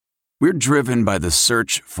We're driven by the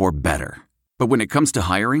search for better. But when it comes to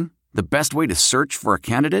hiring, the best way to search for a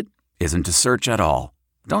candidate isn't to search at all.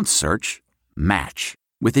 Don't search. Match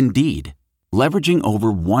with Indeed. Leveraging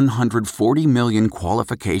over 140 million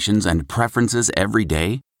qualifications and preferences every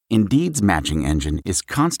day, Indeed's matching engine is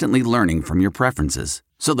constantly learning from your preferences.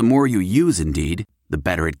 So the more you use Indeed, the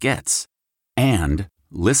better it gets. And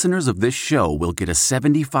listeners of this show will get a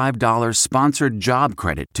 $75 sponsored job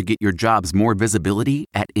credit to get your jobs more visibility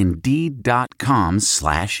at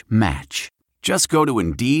Indeed.com/match. Just go to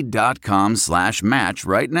Indeed.com/match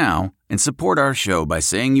right now and support our show by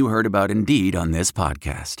saying you heard about Indeed on this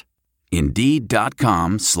podcast.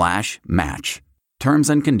 Indeed.com/match. Terms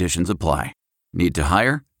and conditions apply. Need to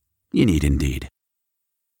hire? You need Indeed.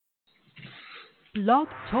 Blog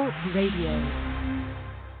Talk Radio.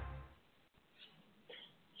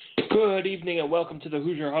 Good evening and welcome to the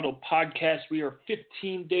Hoosier Huddle podcast. We are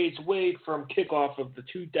 15 days away from kickoff of the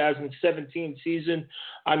 2017 season.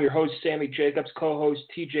 I'm your host, Sammy Jacobs. Co-host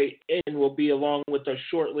TJ Inman will be along with us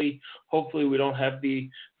shortly. Hopefully we don't have the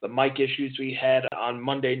mic issues we had on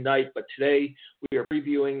Monday night, but today we are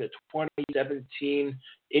previewing the 2017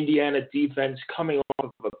 Indiana defense coming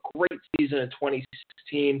off of a great season in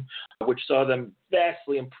 2016, which saw them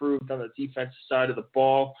vastly improved on the defensive side of the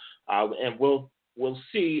ball, and we'll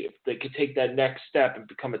see if they could take that next step and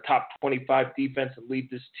become a top 25 defense and lead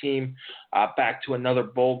this team back to another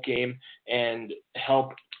bowl game and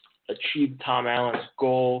help achieve Tom Allen's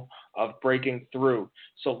goal of breaking through.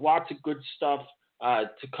 So lots of good stuff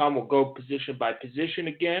to come. We'll go position by position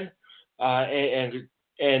again and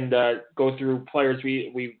go through players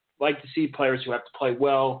we like to see, players who have to play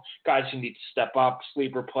well, guys who need to step up,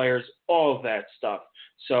 sleeper players, all of that stuff.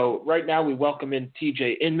 So right now we welcome in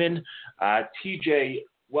TJ Inman. TJ,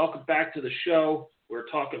 welcome back to the show. We're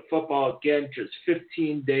talking football again, just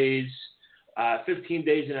 15 days in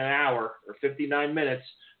an hour or 59 minutes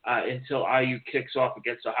until IU kicks off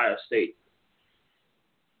against Ohio State.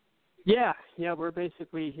 Yeah, we're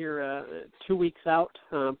basically here 2 weeks out,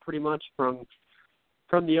 pretty much from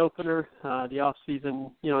the opener, the off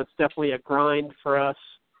season. It's definitely a grind for us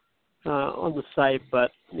on the site,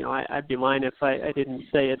 but I'd be lying if I didn't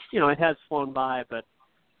say it. It has flown by, but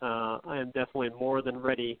I am definitely more than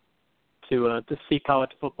ready to see college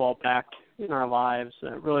football back in our lives.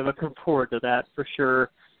 Really looking forward to that for sure.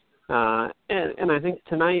 And I think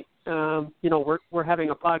tonight, we're having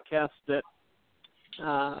a podcast that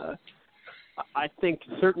I think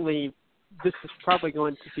certainly this is probably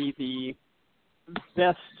going to be the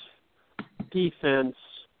best defense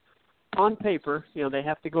on paper. They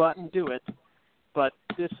have to go out and do it, but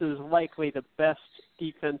this is likely the best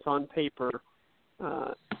defense on paper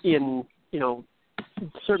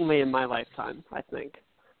certainly in my lifetime, I think.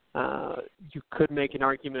 You could make an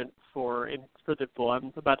argument for the well,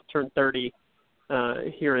 I'm about to turn 30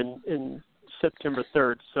 here in September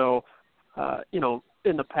 3rd. So,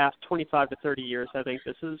 in the past 25 to 30 years, I think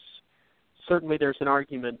this is certainly there's an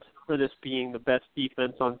argument for this being the best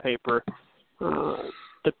defense on paper.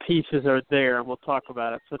 The pieces are there, and we'll talk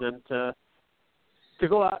about it. So then to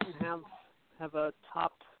go out and have a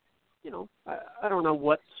top, I don't know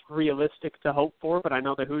what's realistic to hope for, but I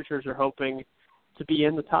know the Hoosiers are hoping to be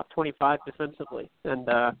in the top 25 defensively, and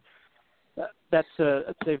that's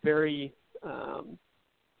a very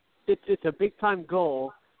it's a big time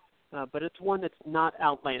goal, but it's one that's not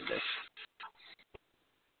outlandish.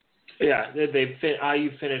 Yeah,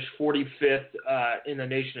 IU finished 45th in the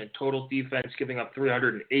nation in total defense, giving up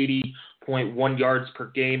 380.1 yards per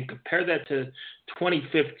game. Compare that to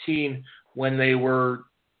 2015 when they were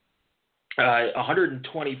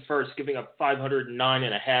 121st, giving up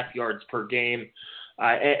 509.5 yards per game.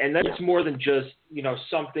 And that's more than just,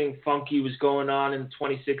 something funky was going on in the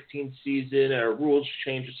 2016 season, or rules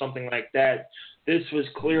change or something like that. This was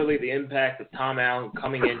clearly the impact of Tom Allen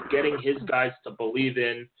coming in, getting his guys to believe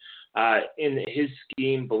in his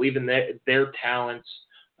scheme, believe in their talents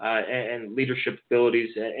and leadership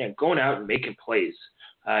abilities, and going out and making plays.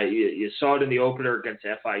 You saw it in the opener against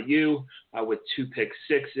FIU with 2 pick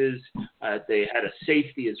sixes. They had a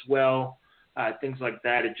safety as well, things like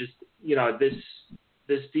that. It just,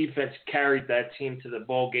 this defense carried that team to the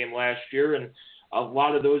bowl game last year, and a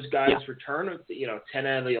lot of those guys return. 10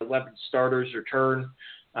 out of the 11 starters return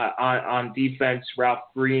on defense.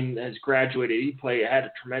 Ralph Green has graduated. He had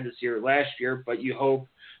a tremendous year last year, but you hope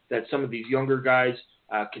that some of these younger guys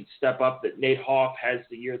can step up, that Nate Hoff has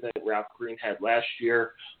the year that Ralph Green had last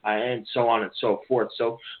year, and so on and so forth.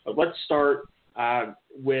 So let's start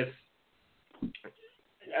with,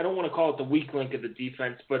 I don't want to call it the weak link of the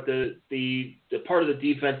defense, but the part of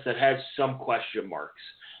the defense that has some question marks.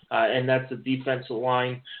 and that's the defensive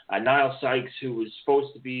line. Niall Sykes, who was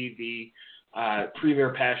supposed to be the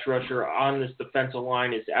premier pass rusher on this defensive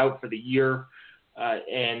line, is out for the year,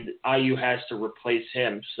 and IU has to replace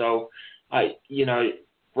him. So,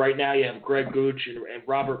 right now you have Greg Gooch and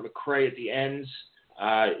Robert McCray at the ends.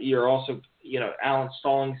 You're also, Alan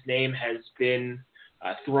Stallings' name has been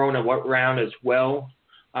thrown around as well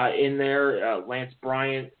in there. Lance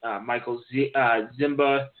Bryant, Michael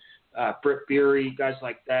Zimba, Britt Beery, guys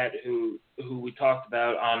like that who we talked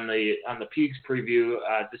about on the Peaks preview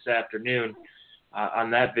this afternoon on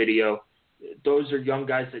that video. Those are young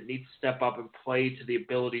guys that need to step up and play to the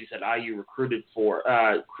abilities that IU recruited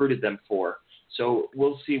them for. So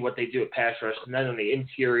we'll see what they do at pass rush. And then on the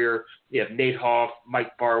interior, you have Nate Hoff,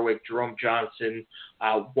 Mike Barwick, Jerome Johnson,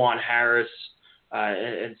 Juan Harris,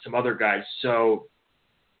 and some other guys. So,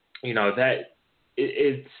 that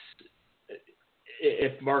it's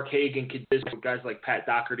if Mark Hagan could do this with guys like Pat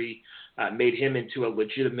Doherty, made him into a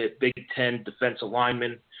legitimate Big Ten defensive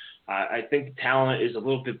lineman. I think the talent is a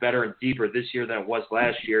little bit better and deeper this year than it was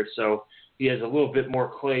last year. So he has a little bit more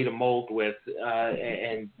clay to mold with,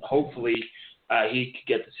 and hopefully he could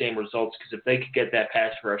get the same results, because if they could get that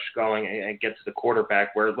pass rush going and get to the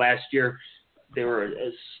quarterback, where last year they were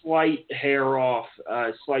a slight hair off,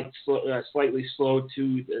 slightly slow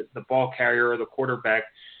to the ball carrier or the quarterback,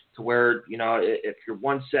 to where, if you're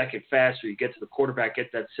 1 second faster, you get to the quarterback,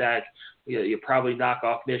 get that sack, you probably knock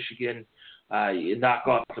off Michigan, you knock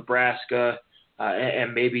off Nebraska,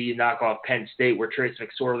 and maybe you knock off Penn State, where Trace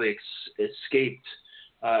McSorley escaped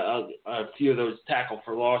a few of those tackle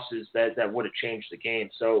for losses that would have changed the game.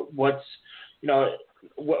 So what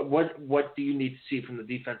do you need to see from the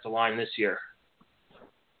defensive line this year?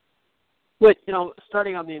 But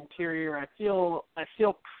starting on the interior, I feel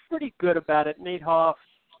pretty good about it. Nate Hoff,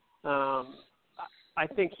 I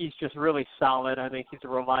think he's just really solid. I think he's a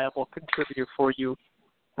reliable contributor for you.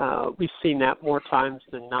 We've seen that more times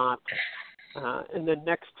than not. And then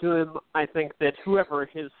next to him, I think that whoever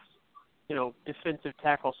his defensive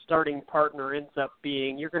tackle starting partner ends up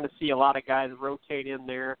being, you're going to see a lot of guys rotate in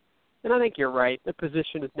there. And I think you're right. The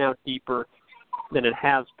position is now deeper than it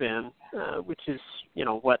has been, which is,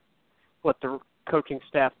 what the coaching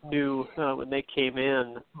staff knew when they came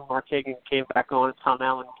in. Mark Hagan came back on, Tom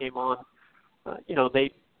Allen came on.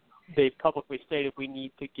 They publicly stated we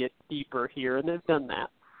need to get deeper here, and they've done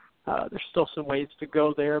that. There's still some ways to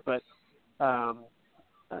go there, but I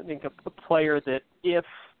think a player that if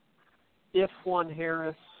Juan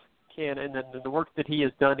Harris can, and then the work that he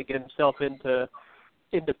has done to get himself into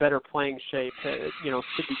better playing shape,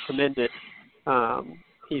 should be commended.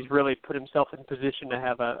 He's really put himself in position to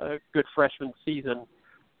have a good freshman season,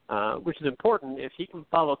 which is important. If he can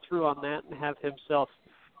follow through on that and have himself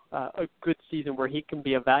a good season where he can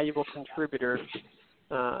be a valuable contributor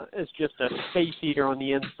as just a space eater on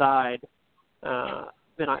the inside,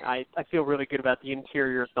 then I feel really good about the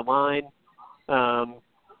interior of the line.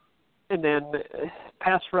 And then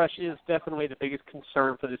pass rush is definitely the biggest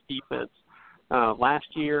concern for this defense. Last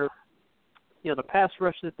year, the pass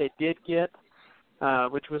rush that they did get,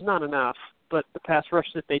 which was not enough, but the pass rush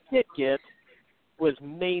that they did get was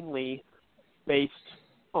mainly based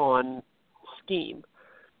on scheme.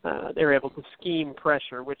 They were able to scheme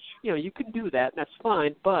pressure, which, you can do that, and that's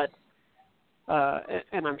fine, but,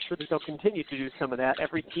 and I'm sure that they'll continue to do some of that.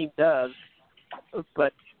 Every team does,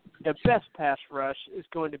 but the best pass rush is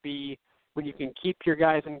going to be when you can keep your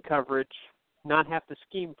guys in coverage, not have to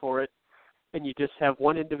scheme for it, and you just have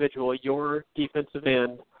one individual, your defensive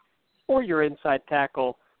end, or your inside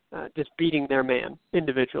tackle, just beating their man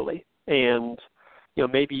individually, and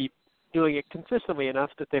maybe doing it consistently enough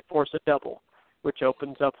that they force a double, which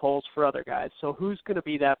opens up holes for other guys. So who's going to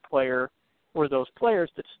be that player, or those players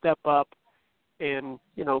that step up and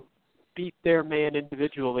beat their man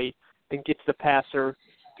individually and gets the passer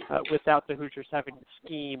without the Hoosiers having to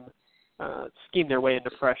scheme their way into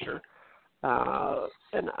pressure?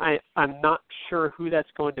 And I'm not sure who that's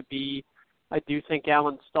going to be. I do think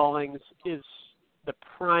Alan Stallings is the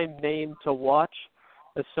prime name to watch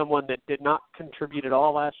as someone that did not contribute at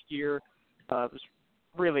all last year. It was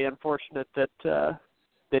really unfortunate that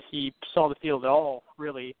he saw the field at all.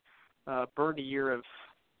 Really burned a year of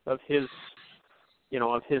his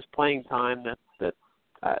playing time.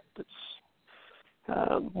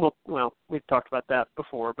 Well, we've talked about that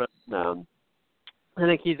before, but I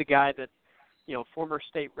think he's a guy that former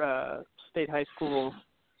state high school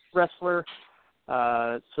wrestler.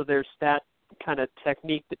 So there's that kind of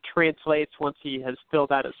technique that translates once he has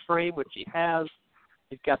filled out his frame, which he has.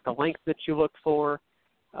 He's got the length that you look for.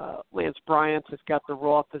 Lance Bryant has got the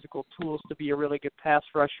raw physical tools to be a really good pass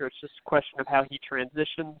rusher. It's just a question of how he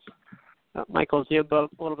transitions. Michael Ziemba,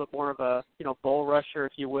 a little bit more of a bull rusher,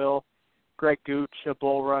 if you will. Greg Gooch, a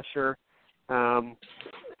bull rusher. And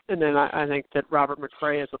then I think that Robert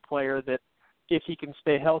McCray is a player that, if he can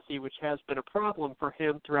stay healthy, which has been a problem for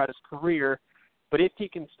him throughout his career, but if he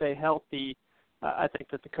can stay healthy, I think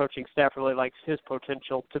that the coaching staff really likes his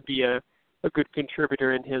potential to be a good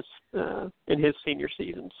contributor in his senior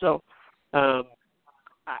season. So I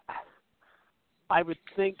would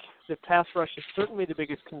think the pass rush is certainly the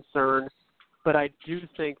biggest concern, but I do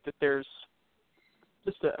think that there's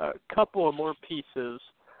just a couple of more pieces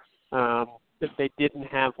that they didn't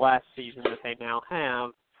have last season that they now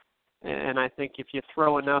have. And I think if you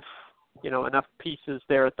throw enough pieces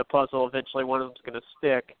there at the puzzle, eventually one of them's going to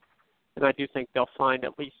stick. And I do think they'll find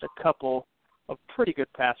at least a couple of pretty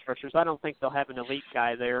good pass rushers. I don't think they'll have an elite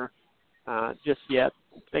guy there just yet.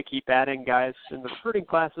 They keep adding guys in the recruiting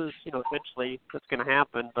classes. Eventually that's going to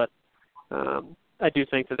happen. But I do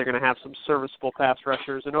think that they're going to have some serviceable pass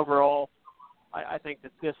rushers. And overall, I think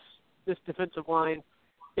that this defensive line,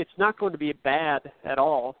 it's not going to be bad at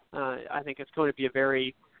all. I think it's going to be a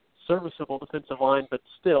very serviceable defensive line, but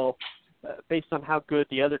still, based on how good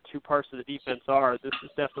the other two parts of the defense are, this is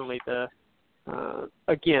definitely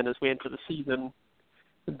again, as we enter the season,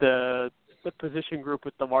 the position group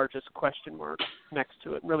with the largest question mark next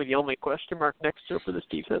to it, really the only question mark next to it for this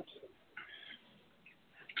defense.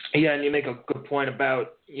 Yeah, and you make a good point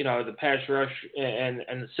about, the pass rush and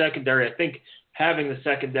the secondary. I think having the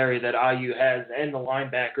secondary that IU has and the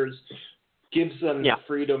linebackers gives them the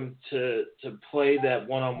freedom to play that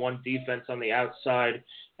one-on-one defense on the outside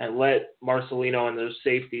and let Marcelino and those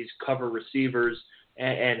safeties cover receivers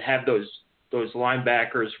and have those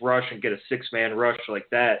linebackers rush and get a six-man rush like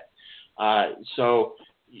that. So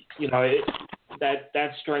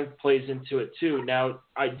that strength plays into it too. Now,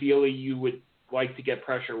 ideally, you would like to get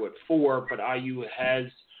pressure with four, but IU has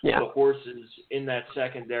the horses in that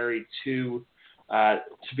secondary to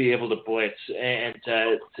be able to blitz and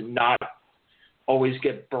to not always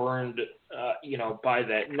get burned, by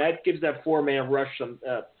that. And that gives that four-man rush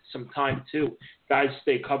some time too. Guys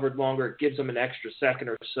stay covered longer. It gives them an extra second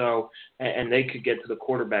or so, and they could get to the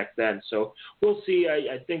quarterback then. So we'll see.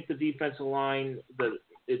 I think the defensive line,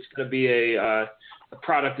 it's going to be a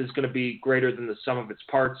product is going to be greater than the sum of its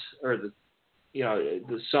parts, or the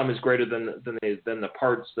sum is greater than the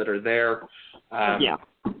parts that are there.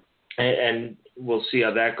 And we'll see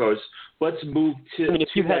how that goes. Let's move to. I mean, if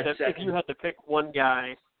you had to pick one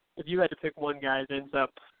guy that ends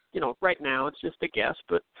up, right now it's just a guess,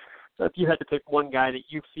 but if you had to pick one guy that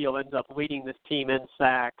you feel ends up leading this team in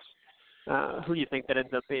sacks, who do you think that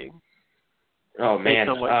ends up being? Oh man, based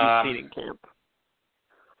on what you've seen in camp.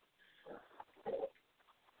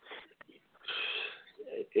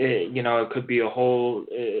 It could be a whole,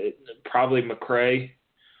 probably McCray.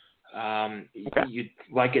 Okay. You'd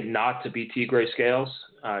like it not to be Tigre Scales,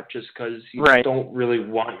 just because you right. don't really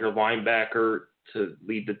want your linebacker to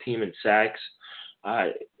lead the team in sacks.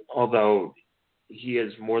 Although he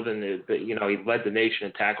is more than he led the nation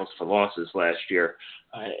in tackles for losses last year,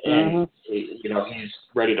 and he's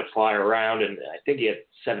ready to fly around. And I think he had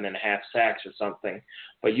 7.5 sacks or something.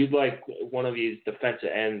 But you'd like one of these defensive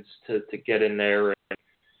ends to get in there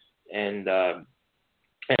and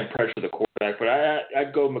pressure the quarterback. But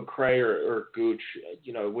I'd go McCray or Gooch,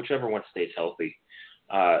 whichever one stays healthy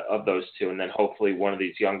of those two. And then hopefully one of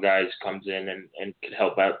these young guys comes in and can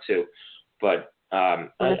help out too. But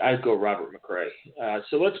I'd go Robert McCray.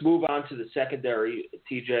 So let's move on to the secondary,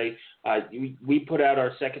 TJ. We put out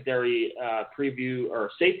our secondary preview,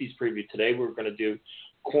 or safeties preview today. We're going to do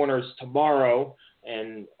corners tomorrow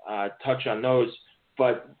and touch on those.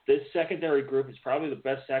 But this secondary group is probably the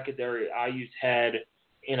best secondary IU's had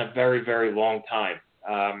in a very, very long time.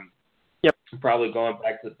 Probably going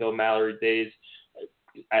back to the Bill Mallory days.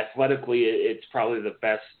 Athletically, it's probably the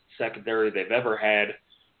best secondary they've ever had.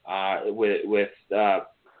 With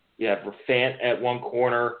Rafant at one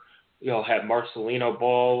corner, you'll have Marcelino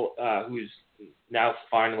Ball, who's now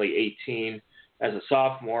finally 18 as a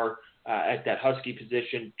sophomore, at that Husky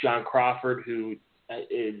position. John Crawford, who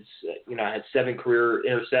has 7 career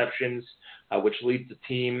interceptions, which leads the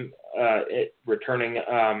team returning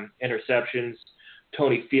interceptions.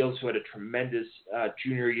 Tony Fields, who had a tremendous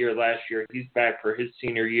junior year last year, he's back for his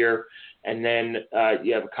senior year. And then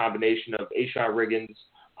you have a combination of Ashawn Riggins,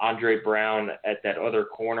 Andre Brown at that other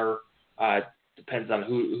corner. Depends on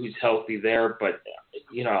who's healthy there, but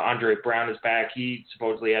Andre Brown is back. He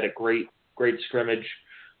supposedly had a great scrimmage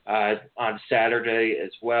on Saturday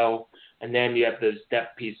as well. And then you have those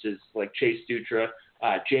depth pieces like Chase Dutra,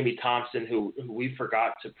 Jamie Thompson, who we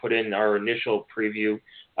forgot to put in our initial preview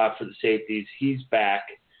for the safeties, he's back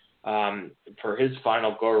for his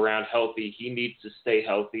final go-around healthy. He needs to stay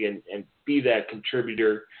healthy and be that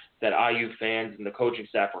contributor that IU fans and the coaching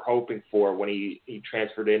staff were hoping for when he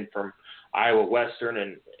transferred in from Iowa Western,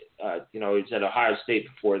 and he's at Ohio State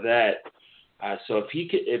before that. So if he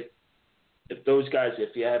could, if those guys,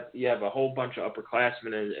 if you have a whole bunch of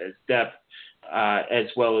upperclassmen as depth, as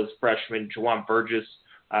well as freshman Juwan Burgess,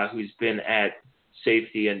 who's been at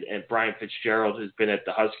safety, and Brian Fitzgerald, who's been at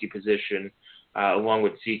the Husky position, along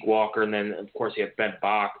with Zeke Walker, and then of course you have Ben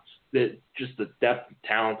Bach. Just the depth and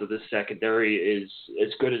talent of this secondary is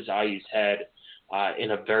as good as IU's had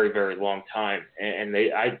in a very, very long time, and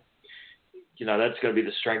that's going to be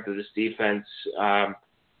the strength of this defense,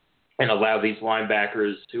 and allow these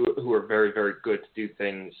linebackers who are very, very good to do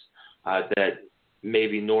things that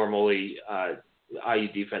maybe normally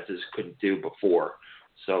IU defenses couldn't do before.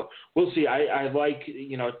 So we'll see. I like,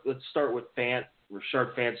 let's start with Fant.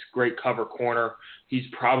 Rashard Fant's great cover corner. He's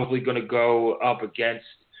probably going to go up against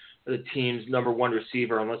the team's number one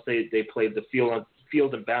receiver unless they played the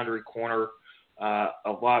field and boundary corner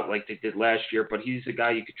a lot like they did last year. But he's a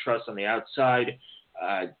guy you could trust on the outside.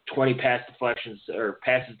 20 pass deflections or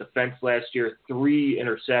passes defense last year, 3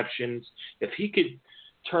 interceptions. If he could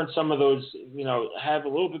turn some of those, have a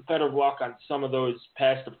little bit better luck on some of those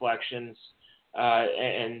pass deflections,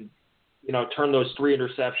 and turn those 3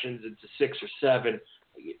 interceptions into 6 or 7,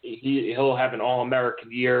 he'll have an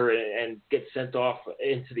All-American year and get sent off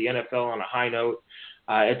into the NFL on a high note.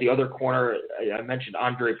 At the other corner, I mentioned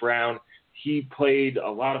Andre Brown. He played a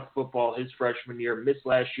lot of football his freshman year, missed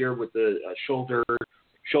last year with a shoulder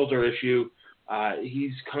issue.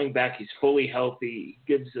 He's coming back. He's fully healthy. He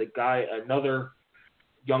gives another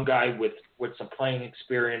young guy with some playing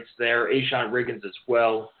experience there. Ashawn Riggins as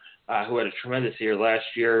well, who had a tremendous year last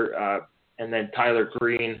year. And then Tyler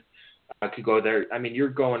Green could go there. I mean, you're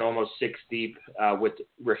going almost 6 deep with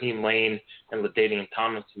Raheem Lane and LaDainian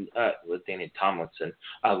Hunt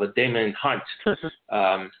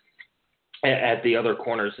at the other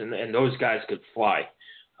corners, and those guys could fly.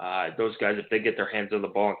 Those guys, if they get their hands on the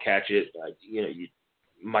ball and catch it, you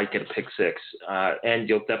might get a pick 6. And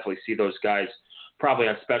you'll definitely see those guys probably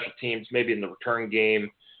on special teams, maybe in the return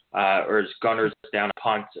game, or as gunners down a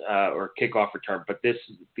punt or kickoff return. But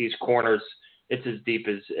these corners, it's as deep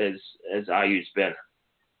as IU's been.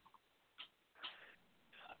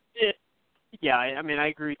 Yeah, I mean, I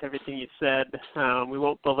agree with everything you said. We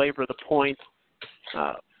won't belabor the point,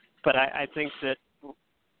 but I think that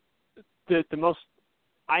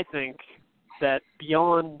I think that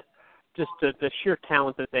beyond just the sheer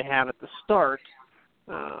talent that they have at the start,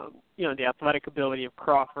 the athletic ability of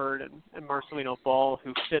Crawford and Marcelino Ball,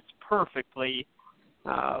 who fits perfectly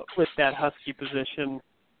with that Husky position,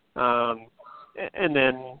 and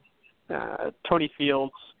then Tony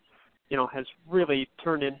Fields, has really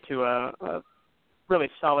turned into a really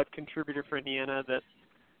solid contributor for Indiana. That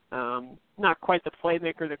not quite the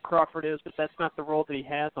playmaker that Crawford is, but that's not the role that he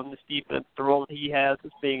has on this defense. The role that he has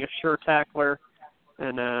is being a sure tackler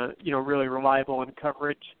and really reliable in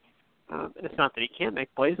coverage. And it's not that he can't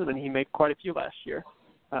make plays. I mean, he made quite a few last year.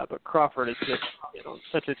 But Crawford is just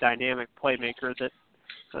such a dynamic playmaker that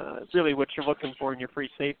really what you're looking for in your free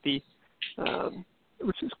safety,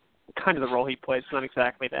 which is kind of the role he plays. Not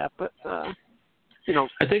exactly that, but I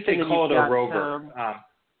think they call it a rover.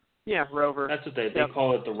 Yeah, rover. That's what they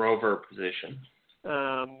call it, the rover position.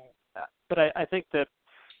 But I think that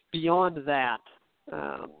beyond that,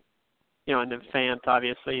 and then Fant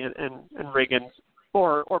obviously and Riggins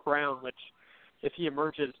or Brown, which if he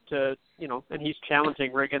emerges to and he's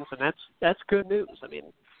challenging Riggins, and that's good news. I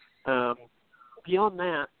mean, beyond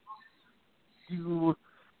that, you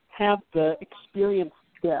have the experience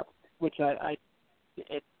depth, which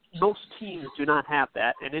most teams do not have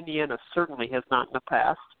that, and Indiana certainly has not in the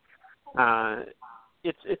past.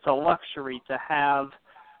 It's a luxury to have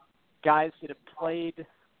guys that have played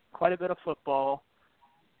quite a bit of football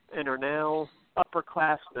and are now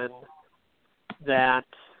upperclassmen that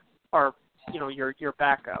are your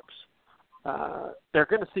backups. They're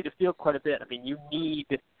going to see the field quite a bit. I mean, you need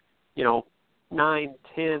 9,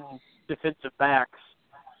 10 defensive backs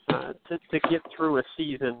to get through a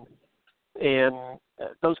season, and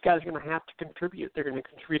those guys are going to have to contribute. They're going to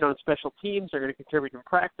contribute on special teams. They're going to contribute in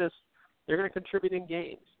practice. They're going to contribute in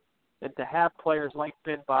games. And to have players like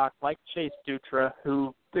Ben Bach, like Chase Dutra,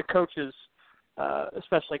 who the coaches,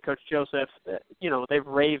 especially Coach Joseph, they've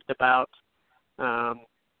raved about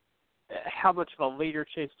how much of a leader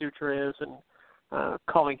Chase Dutra is, and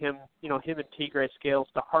calling him, him and Tigre Scales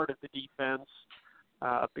the heart of the defense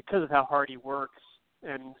because of how hard he works.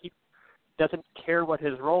 and he doesn't care what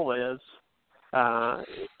his role is.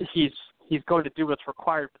 He's going to do what's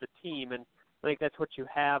required for the team, and I think that's what you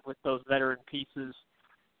have with those veteran pieces.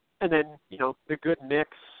 And then, the good mix,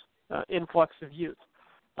 influx of youth.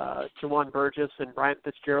 Jawan Burgess and Brian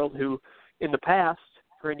Fitzgerald, who in the past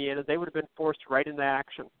for Indiana, they would have been forced right into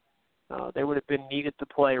action. They would have been needed to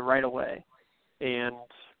play right away. And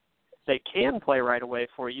they can play right away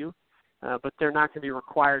for you, but they're not going to be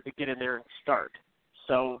required to get in there and start.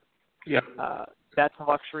 So that's a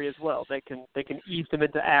luxury as well. They can ease them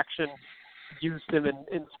into action, use them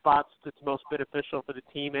in spots that's most beneficial for the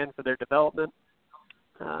team and for their development.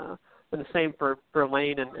 And the same for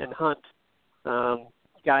Lane and Hunt,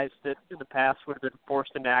 guys that in the past would have been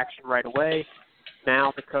forced into action right away.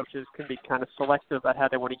 Now the coaches can be kind of selective about how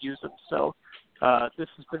they want to use them. So this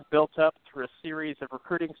has been built up through a series of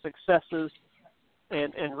recruiting successes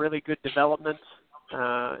and really good development.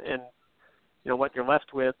 And what you're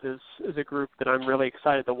left with is a group that I'm really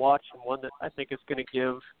excited to watch, and one that I think is going to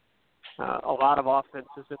give a lot of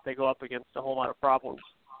offenses if they go up against a whole lot of problems.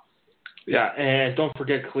 Yeah, and don't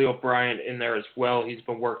forget Khalil Bryant in there as well. He's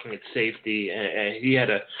been working at safety, and he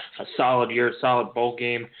had a solid year, solid bowl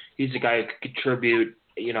game. He's a guy who could contribute,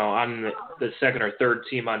 on the second or third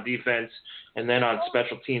team on defense, and then on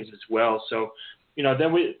special teams as well. So,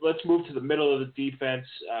 then let's move to the middle of the defense,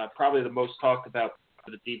 probably the most talked about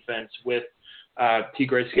for the defense with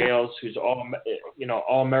Tigre Scales, who's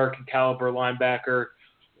all-American caliber linebacker.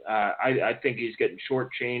 I think he's getting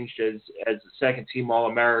shortchanged as a second-team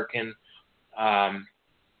All-American,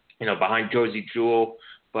 behind Josie Jewell.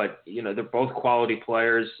 But they're both quality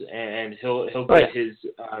players, and he'll get his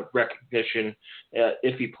recognition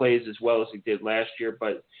if he plays as well as he did last year.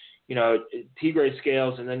 But Tigre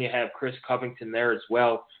Scales, and then you have Chris Covington there as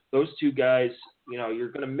well. Those two guys,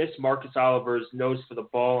 you're going to miss Marcus Oliver's nose for the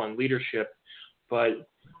ball and leadership, but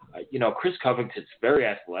Chris Covington's very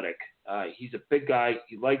athletic. He's a big guy.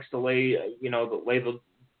 He likes to lay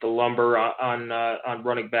the lumber on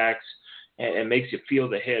running backs and makes you feel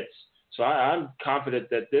the hits. So I'm confident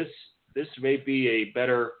that this may be a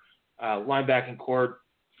better linebacking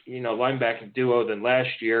duo than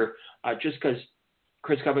last year, just because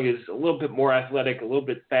Chris Covington is a little bit more athletic, a little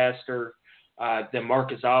bit faster than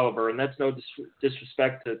Marcus Oliver, and that's no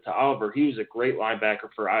disrespect to Oliver. He was a great linebacker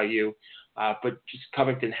for IU, but just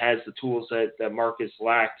Covington has the tools that Marcus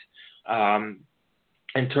lacked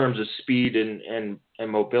in terms of speed and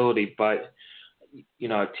mobility. But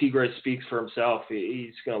Tigre speaks for himself.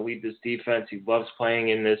 He's going to lead this defense. He loves playing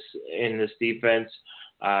in this defense,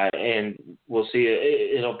 and we'll see.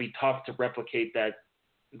 It'll be tough to replicate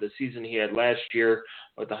the season he had last year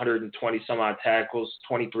with 120 some odd tackles,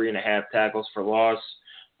 23.5 tackles for loss,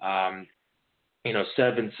 7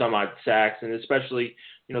 some odd sacks, and especially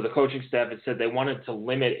the coaching staff had said they wanted to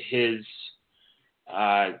limit his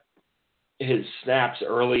snaps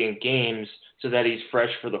early in games so that he's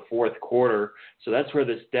fresh for the fourth quarter. So that's where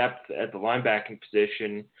this depth at the linebacking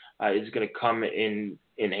position is going to come in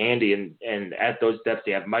handy. And at those depths,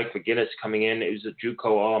 they have Mike McGinnis coming in. He was a JUCO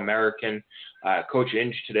All-American. Coach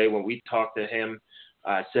Inge today, when we talked to him,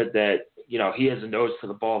 said that, he has a nose for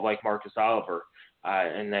the ball like Marcus Oliver,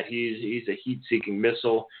 and that he's a heat-seeking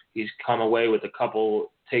missile. He's come away with a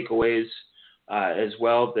couple takeaways as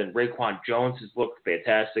well. Then Raekwon Jones has looked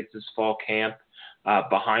fantastic this fall camp.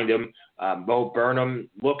 Behind him, Mo Burnham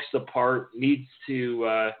looks the part, needs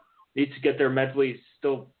to get there mentally.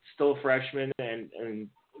 Still a freshman, and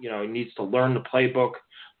needs to learn the playbook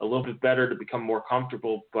a little bit better to become more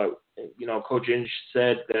comfortable. But Coach Inge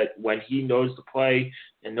said that when he knows the play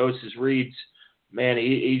and knows his reads, man,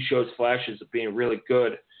 he shows flashes of being really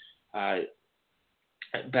good.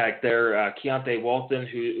 Back there, Keontae Walton,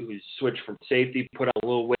 who switched from safety, put on a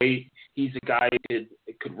little weight. He's a guy who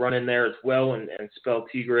could run in there as well and spell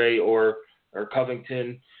Tigre or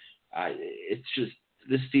Covington. It's just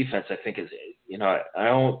this defense, I think, is, I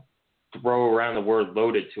don't throw around the word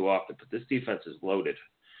loaded too often, but this defense is loaded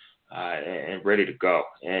and ready to go.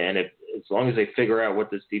 And as long as they figure out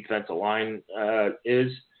what this defensive line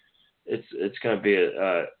is, it's going to be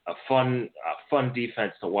a fun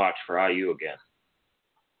defense to watch for IU again.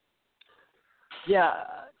 Yeah,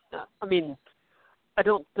 I mean, I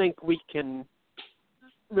don't think we can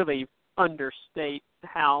really understate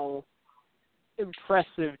how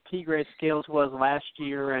impressive Tigre Scales was last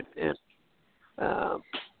year and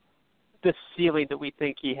the ceiling that we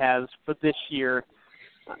think he has for this year.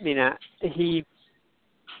 I mean, I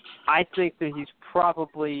think that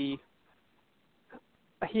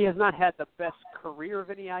he has not had the best career of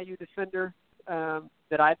any IU defender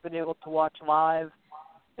that I've been able to watch live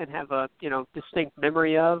and have a distinct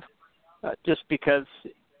memory of. just because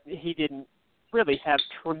he didn't really have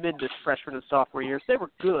tremendous freshman and sophomore years. They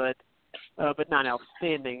were good, but not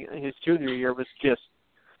outstanding. His junior year was just,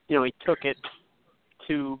 he took it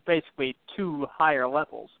to basically two higher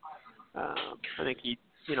levels. I think he,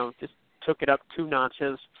 just took it up 2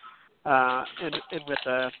 notches. And with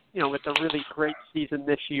a really great season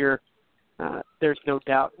this year, there's no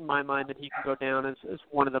doubt in my mind that he can go down as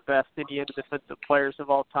one of the best Indiana defensive players of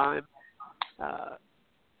all time.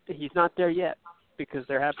 He's not there yet because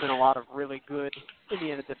there have been a lot of really good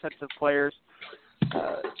Indiana defensive players.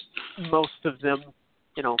 Most of them,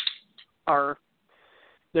 are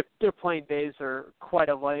their playing days are quite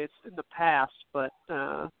a ways in the past, but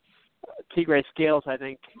Tigre Scales, I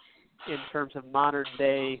think, in terms of modern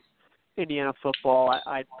day Indiana football,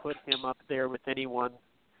 I'd put him up there with anyone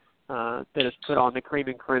that has put on the cream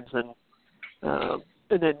and crimson. And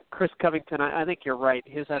then Chris Covington, I think you're right.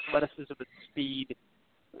 His athleticism and speed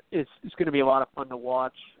is going to be a lot of fun to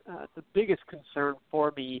watch. The biggest concern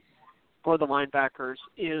for me for the linebackers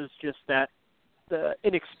is just that the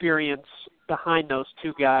inexperience behind those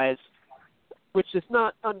two guys, which is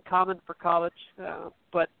not uncommon for college,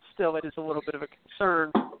 but still it is a little bit of a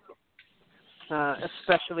concern,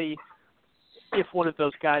 especially if one of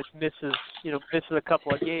those guys misses a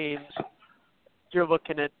couple of games. You're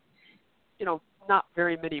looking at, not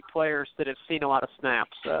very many players that have seen a lot of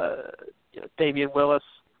snaps. Damian Willis.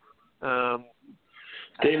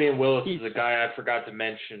 Damian Willis is a guy I forgot to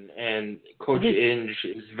mention, and Coach Inge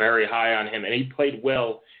is very high on him, and he played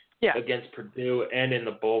well against Purdue and in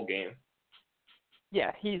the bowl game.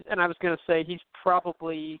 Yeah, I was going to say he's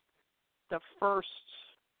probably the first.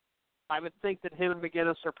 I would think that him and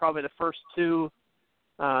McGinnis are probably the first two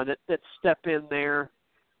that step in there,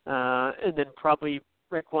 and then probably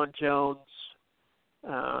Raekwon Jones,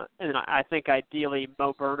 and I think ideally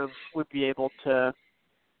Mo Burnham would be able to.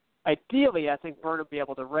 Ideally, I think Burnham would be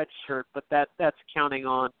able to redshirt, but that's counting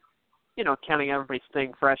on, counting everybody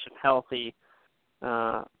staying fresh and healthy.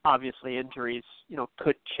 Obviously, injuries,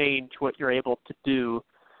 could change what you're able to do.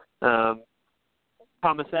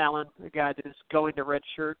 Thomas Allen, a guy that is going to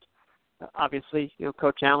redshirt, obviously,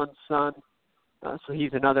 Coach Allen's son, so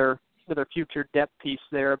he's another future depth piece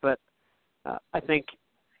there. But I think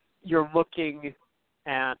you're looking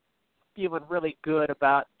at feeling really good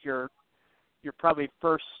about your probably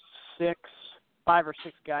first 5 or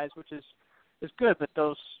 6 guys, which is good. But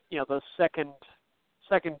those second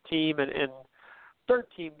team and third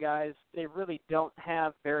team guys, they really don't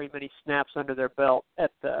have very many snaps under their belt at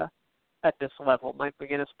this level. Mike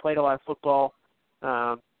McGinnis played a lot of football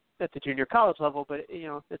at the junior college level, but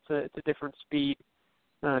it's a different speed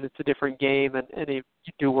and it's a different game, and you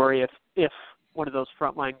do worry if one of those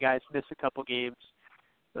frontline guys miss a couple games,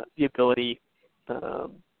 the ability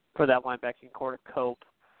for that linebacking core to cope.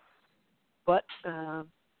 But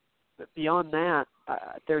beyond that,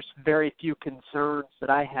 there's very few concerns that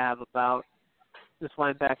I have about this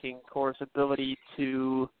linebacking core's ability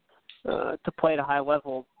to play at a high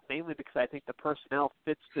level, mainly because I think the personnel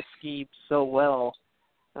fits the scheme so well,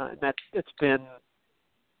 and that it's been,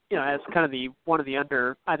 as kind of one of the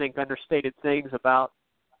understated things about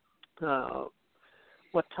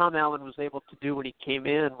what Tom Allen was able to do when he came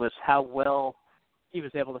in was how well he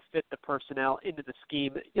was able to fit the personnel into the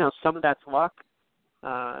scheme. Some of that's luck,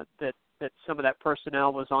 that some of that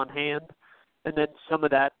personnel was on hand, and then some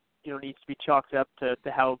of that, needs to be chalked up to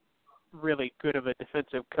how really good of a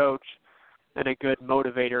defensive coach and a good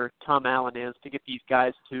motivator Tom Allen is to get these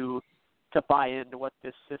guys to buy into what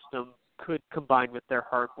this system could combine with their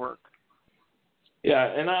hard work. Yeah,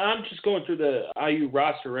 and I'm just going through the IU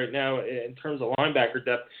roster right now in terms of linebacker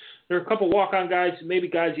depth. There are a couple walk-on guys, maybe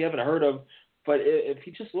guys you haven't heard of, but if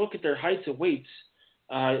you just look at their heights and weights,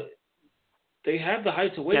 they have the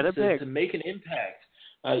heights and weights to make an impact.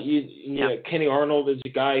 Kenny Arnold is a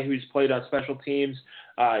guy who's played on special teams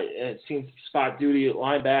and seen spot duty at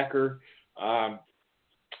linebacker.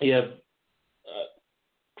 You have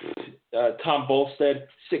Tom Bolstead,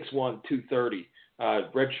 6'1", 230,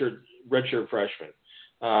 redshirt freshman.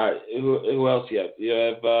 Who else you have? You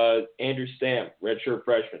have Andrew Stamp, redshirt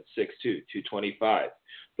freshman, 6'2", 225.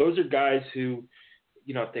 Those are guys who,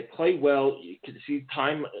 if they play well, you can see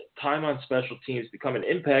time on special teams become an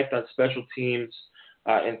impact on special teams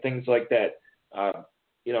and things like that.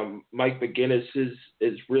 Mike McGinnis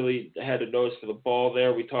is really had a nose for the ball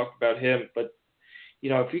there. We talked about him, but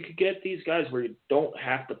if you could get these guys where you don't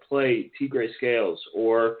have to play Tigre Scales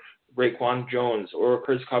or Raekwon Jones or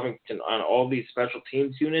Chris Covington on all these special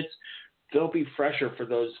teams units, they'll be fresher for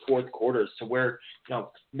those fourth quarters to where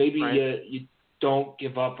maybe you don't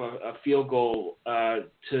give up a field goal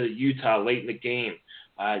to Utah late in the game.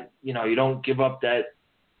 You don't give up that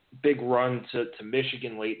big run to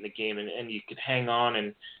Michigan late in the game, and you could hang on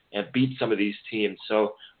and beat some of these teams.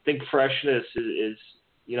 So I think freshness is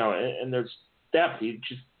and there's depth,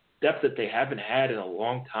 depth that they haven't had in a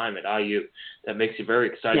long time at IU that makes you very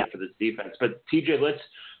excited for this defense. But TJ, let's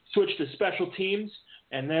switch to special teams,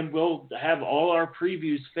 and then we'll have all our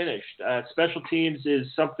previews finished. Special teams is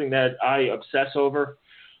something that I obsess over.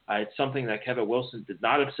 It's something that Kevin Wilson did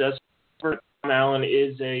not obsess over. Tom Allen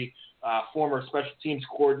is a former special teams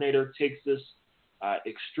coordinator, takes this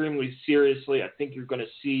extremely seriously. I think you're going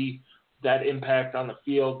to see that impact on the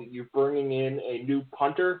field. You're bringing in a new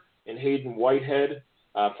punter in Hayden Whitehead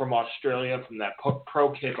from Australia, from that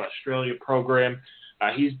Pro Kick Australia program.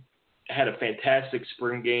 He's had a fantastic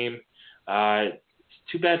spring game.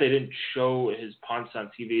 It's too bad they didn't show his punts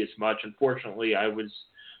on TV as much. Unfortunately,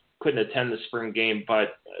 couldn't attend the spring game,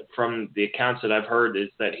 but from the accounts that I've heard is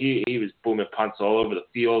that he was booming punts all over the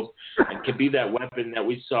field and could be that weapon that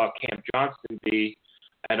we saw Cam Johnston be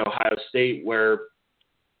at Ohio State, where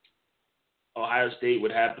Ohio State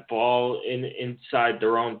would have the ball inside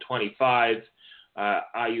their own 25.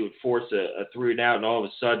 IU would force a 3-and-out, and all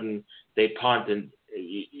of a sudden they punt, and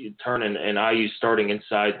you turn and IU starting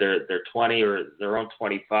inside their 20 or their own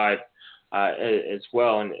 25 as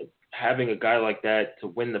well. And having a guy like that to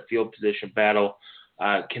win the field position battle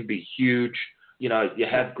can be huge. You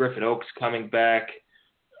have Griffin Oaks coming back.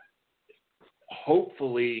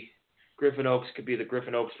 Hopefully, Griffin Oaks could be the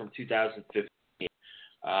Griffin Oaks from 2015.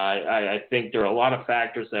 I think there are a lot of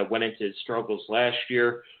factors that went into his struggles last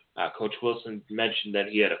year. Coach Wilson mentioned that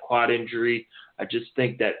he had a quad injury. I just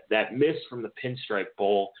think that miss from the Pinstripe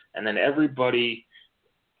Bowl, and then everybody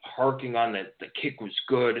harking on that the kick was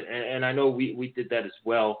good, and I know we did that as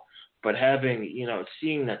well. But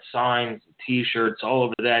seeing that signs, T-shirts, all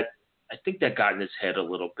over that, I think that got in his head a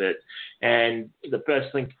little bit. And the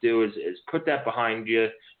best thing to do is put that behind you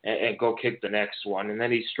and go kick the next one. And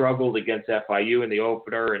then he struggled against FIU in the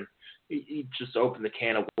opener, and he just opened the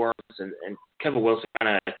can of worms. And Kevin Wilson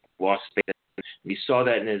kind of lost faith. And you saw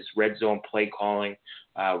that in his red zone play calling,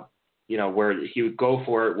 where he would go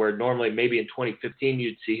for it, where normally maybe in 2015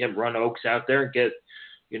 you'd see him run Oaks out there and get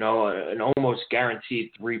an almost guaranteed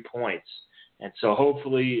 3 points. And so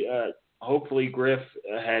hopefully Griff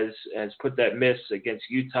has put that miss against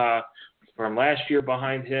Utah from last year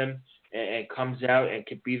behind him and comes out and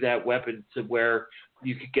can be that weapon to where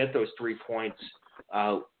you could get those 3 points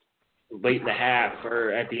late in the half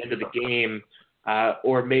or at the end of the game,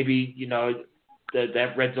 or maybe,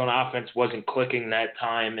 that red zone offense wasn't clicking that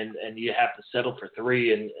time and you have to settle for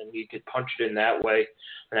 3 and you could punch it in that way.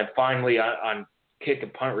 And then finally on kick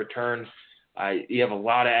and punt return, you have a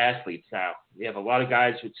lot of athletes now. You have a lot of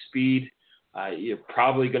guys with speed. You're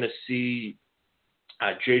probably going to see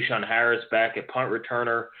Ja'Shawn Harris back at punt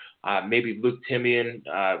returner, maybe Luke Timian,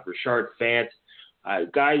 Richard Fant.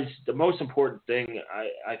 Guys, the most important thing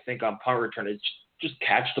I think on punt return is just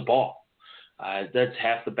catch the ball. That's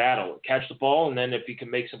half the battle. Catch the ball, and then if you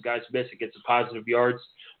can make some guys miss and get some positive yards,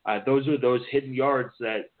 those are those hidden yards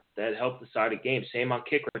that help decide a game. Same on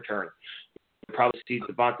kick return. You'll probably see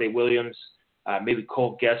Devontae Williams, maybe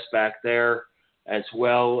Cole Guest back there as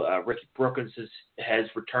well. Ricky Brookins has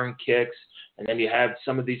return kicks. And then you have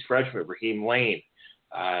some of these freshmen, Raheem Lane,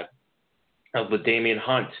 LaDamian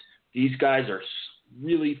Hunt. These guys are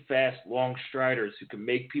really fast, long striders who can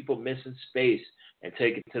make people miss in space and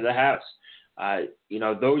take it to the house.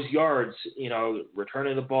 Those yards,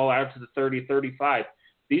 returning the ball out to the 30, 35,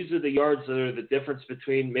 these are the yards that are the difference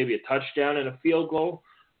between maybe a touchdown and a field goal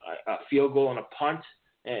and a punt,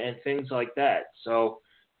 and things like that. So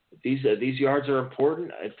these yards are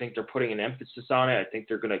important. I think they're putting an emphasis on it. I think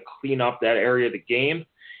they're going to clean up that area of the game,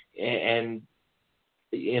 and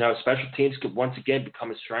special teams could once again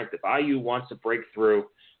become a strength. If IU wants to break through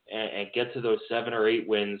and get to those 7 or 8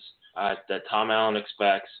 wins that Tom Allen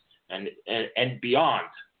expects and beyond,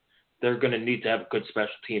 they're going to need to have a good special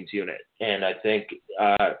teams unit, and I think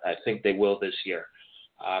they will this year.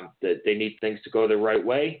 They need things to go the right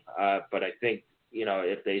way, but I think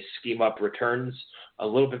if they scheme up returns a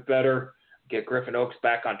little bit better, get Griffin Oaks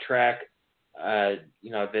back on track,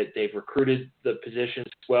 that they've recruited the positions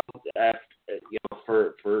well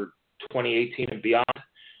for 2018 and beyond,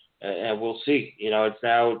 and we'll see. It's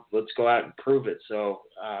now let's go out and prove it. So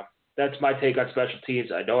that's my take on special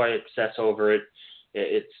teams. I know I obsess over it.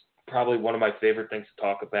 It's probably one of my favorite things to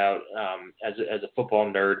talk about as a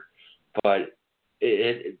football nerd, but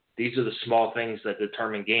these are the small things that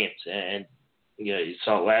determine games. And you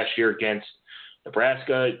saw it last year against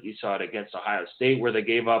Nebraska. You saw it against Ohio State where they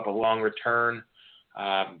gave up a long return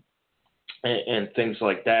and things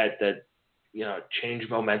like that change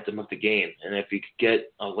momentum of the game. And if you could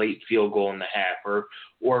get a late field goal in the half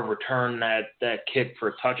or return that kick for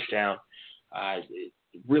a touchdown, it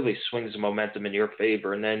really swings the momentum in your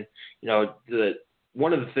favor. And then,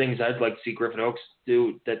 one of the things I'd like to see Griffin Oaks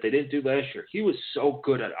do that they didn't do last year, he was so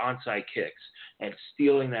good at onside kicks and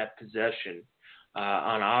stealing that possession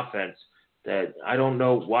on offense that I don't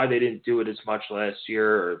know why they didn't do it as much last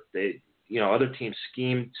year, or they, other teams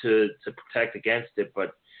schemed to protect against it.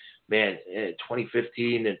 But man, in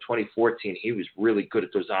 2015 and 2014, he was really good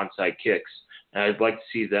at those onside kicks. And I'd like to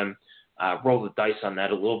see them roll the dice on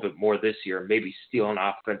that a little bit more this year, maybe steal an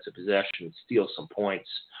offensive possession, steal some points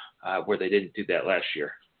where they didn't do that last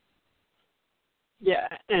year. Yeah,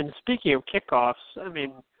 and speaking of kickoffs, I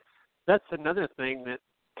mean, that's another thing that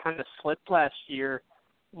kind of slipped last year.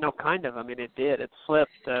 No, kind of. I mean, it did. It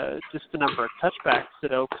slipped. Just the number of touchbacks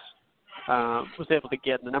that Oaks was able to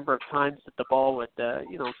get, and the number of times that the ball would,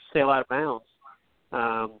 sail out of bounds.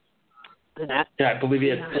 And that, I believe he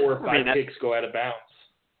had 4 or 5 kicks go out of bounds.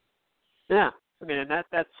 Yeah, I mean, and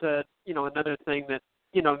that's another thing that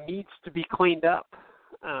needs to be cleaned up.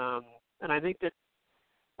 And I think that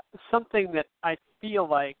something that I feel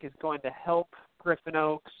like is going to help Griffin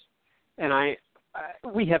Oaks, and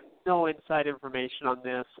we have no inside information on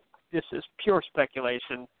this. This is pure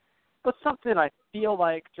speculation, but something I feel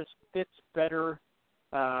like just fits better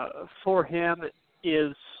for him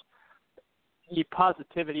is the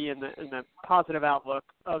positivity and the positive outlook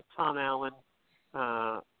of Tom Allen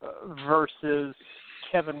versus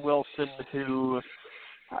Kevin Wilson, who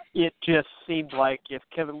it just seemed like if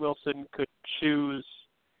Kevin Wilson could choose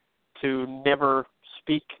to never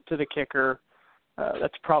speak to the kicker,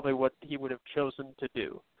 that's probably what he would have chosen to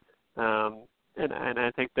do. And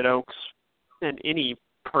I think that Oaks and any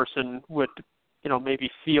person would, maybe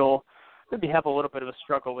have a little bit of a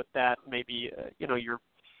struggle with that. Maybe,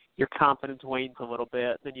 your confidence wanes a little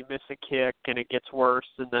bit, then you miss a kick and it gets worse,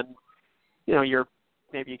 and then,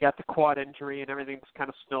 you got the quad injury and everything just kind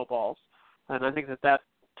of snowballs. And I think that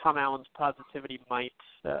Tom Allen's positivity might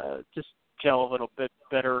just gel a little bit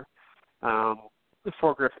better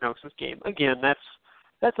for Griffin Oaks' game. Again,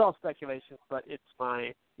 that's all speculation, but it's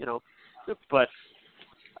my, but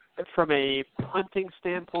from a punting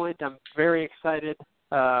standpoint, I'm very excited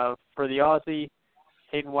for the Aussie,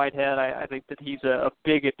 Hayden Whitehead. I think that he's a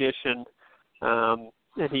big addition, and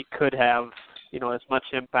he could have, as much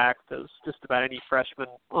impact as just about any freshman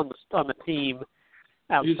on the team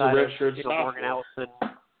outside of Morgan Allison.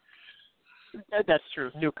 That's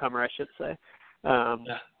true. Newcomer, I should say.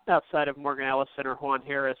 Outside of Morgan Allison or Juan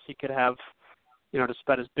Harris, he could have, just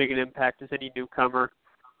about as big an impact as any newcomer.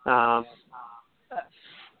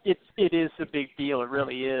 It is a big deal. It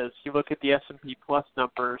really is. You look at the S&P Plus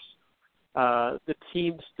numbers, the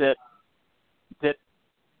teams that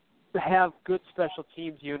have good special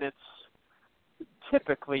teams units,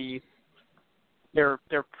 typically they're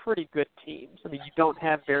pretty good teams. I mean, you don't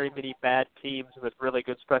have very many bad teams with really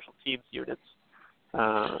good special teams units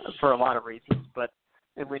for a lot of reasons.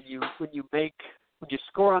 And when you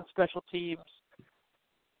score on special teams,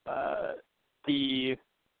 the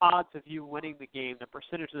odds of you winning the game, the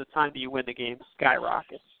percentage of the time that you win the game,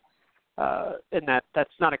 skyrockets. And that's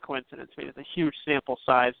not a coincidence. I mean, it's a huge sample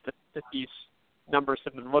size that these numbers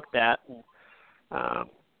have been looked at, and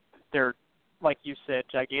they're, like you said,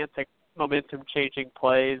 gigantic momentum-changing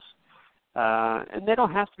plays. And they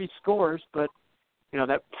don't have to be scores, but,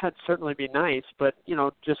 that'd certainly be nice. But,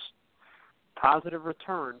 just positive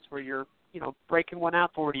returns where you're, breaking one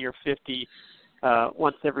out 40 or 50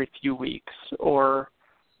 once every few weeks. Or,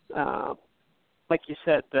 like you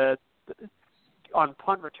said, on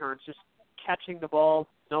punt returns, just catching the ball,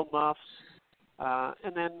 no muffs,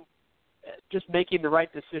 and then just making the right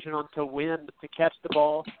decision on to when to catch the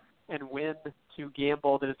ball and when to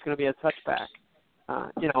gamble that it's going to be a touchback.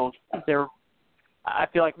 I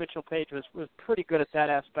feel like Mitchell Page was pretty good at that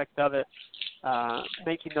aspect of it,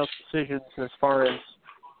 making those decisions as far as,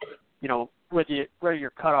 where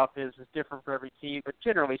your cutoff is different for every team. But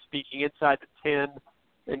generally speaking, inside the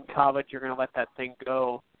 10 in college, you're going to let that thing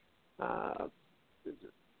go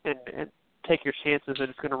and take your chances that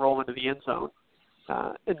it's going to roll into the end zone.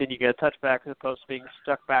 And then you get a touchback as opposed to being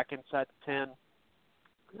stuck back inside the 10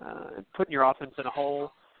 and putting your offense in a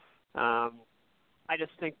hole. I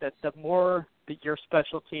just think that the more that your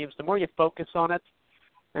special teams, the more you focus on it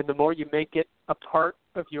and the more you make it a part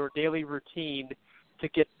of your daily routine to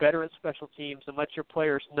get better at special teams and let your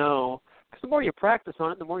players know, because the more you practice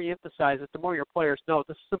on it, the more you emphasize it, the more your players know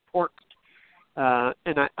this is important.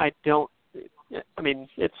 And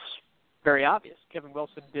it's very obvious. Kevin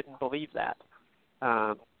Wilson didn't believe that.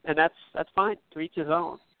 And that's fine, to each his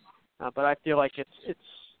own. But I feel like it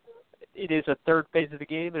is a third phase of the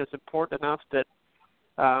game, and it's important enough that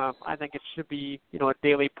I think it should be, a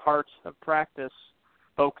daily part of practice,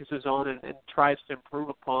 focuses on and tries to improve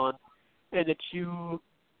upon, and that you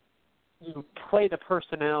play the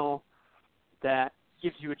personnel that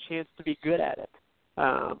gives you a chance to be good at it.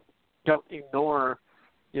 Don't ignore,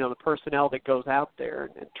 the personnel that goes out there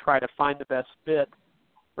and try to find the best fit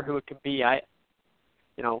for who it can be.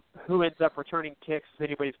 Who ends up returning kicks is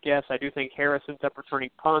anybody's guess. I do think Harris ends up returning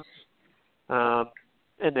punts.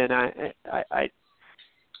 And then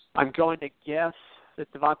I'm going to guess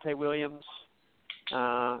that Devontae Williams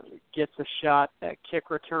gets a shot at kick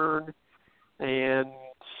return, and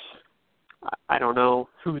I don't know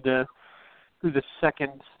who the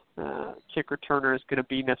second kick returner is going to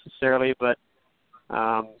be necessarily, but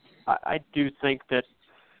I do think that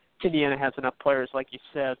Indiana has enough players, like you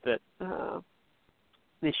said, that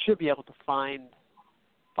they should be able to find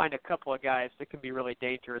a couple of guys that can be really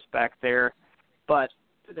dangerous back there, but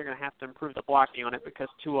they're going to have to improve the blocking on it, because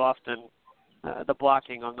too often the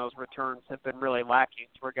blocking on those returns have been really lacking,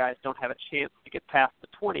 to where guys don't have a chance to get past the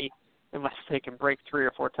 20 unless they can break 3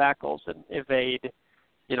 or 4 tackles and evade,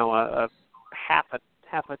 a half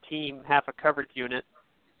a team, half a coverage unit,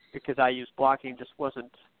 because IU's blocking just was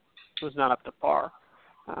not up to par.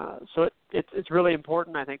 So it's really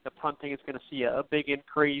important. I think the punting is going to see a big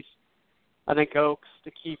increase. I think Oaks,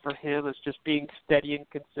 the key for him is just being steady and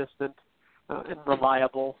consistent and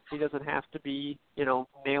reliable. He doesn't have to be,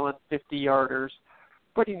 nailing 50-yarders,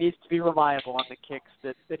 but he needs to be reliable on the kicks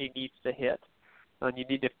that he needs to hit. And you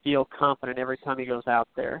need to feel confident every time he goes out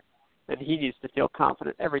there. And he needs to feel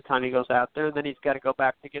confident every time he goes out there. And then he's got to go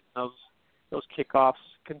back to getting those kickoffs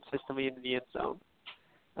consistently into the end zone.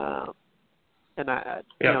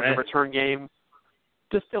 The return game,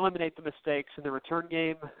 just eliminate the mistakes in the return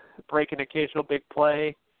game, break an occasional big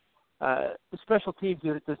play. The special teams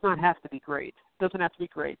unit does not have to be great. It doesn't have to be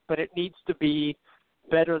great, but it needs to be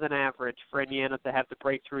better than average for Indiana to have the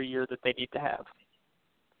breakthrough year that they need to have.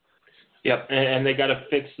 Yep, and they got to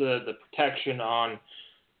fix the protection on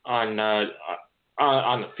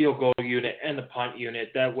the field goal unit and the punt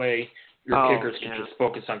unit. That way, your kickers can just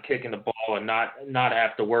focus on kicking the ball and not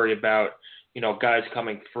have to worry about guys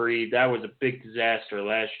coming free. That was a big disaster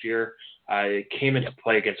last year. It came into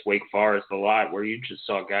play against Wake Forest a lot, where you just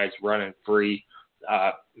saw guys running free.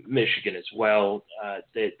 Michigan as well.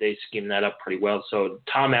 They schemed that up pretty well. So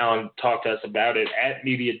Tom Allen talked to us about it at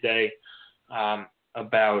Media Day,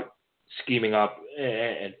 about scheming up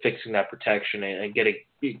and fixing that protection and getting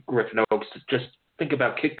Griffin Oaks to just think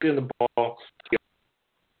about kicking the ball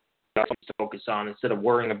to focus on, instead of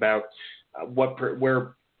worrying about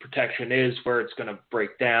where protection is, where it's going to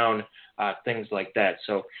break down, things like that.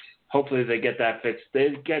 So hopefully they get that fixed.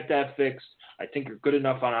 They get that fixed. I think you're good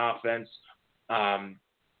enough on offense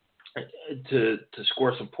to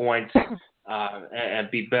score some points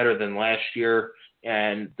and be better than last year.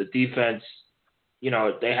 And the defense,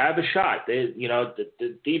 they have a shot. They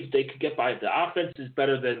could get by. The offense is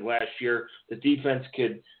better than last year. The defense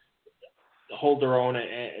could hold their own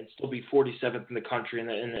and still be 47th in the country,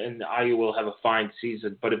 and IU will have a fine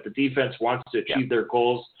season. But if the defense wants to achieve their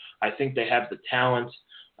goals, I think they have the talent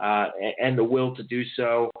and the will to do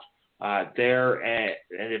so there. And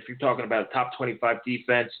if you're talking about a top 25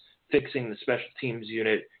 defense, fixing the special teams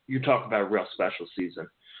unit, you're talking about a real special season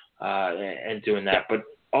and doing that. But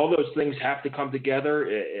all those things have to come together.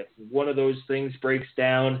 If one of those things breaks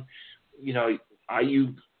down,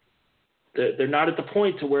 IU, they're not at the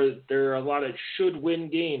point to where there are a lot of should-win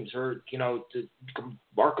games, or to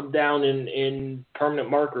mark them down in permanent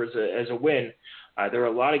markers as a win. There are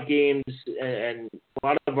a lot of games, and a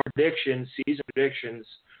lot of our season predictions,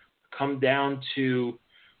 come down to,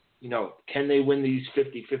 can they win these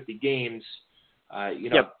 50-50 games?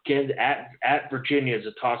 Again, at Virginia is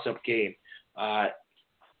a toss-up game. At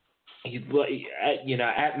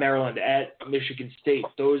Maryland, at Michigan State,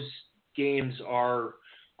 those games are,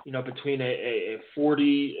 between a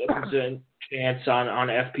 40% chance on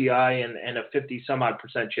FPI and a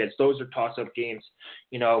 50-some-odd% chance. Those are toss-up games.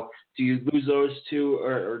 Do you lose those two,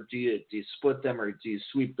 or do you split them, or do you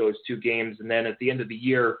sweep those two games? And then at the end of the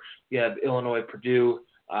year, you have Illinois, Purdue,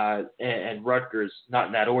 and Rutgers. Not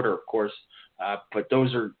in that order, of course, but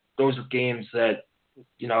those are games that,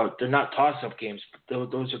 they're not toss-up games. But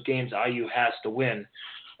those are games IU has to win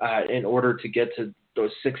in order to get to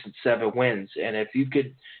those 6 and 7 wins. And if you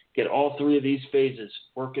could get all three of these phases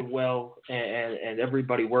working well and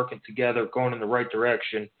everybody working together, going in the right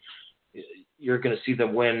direction, you're going to see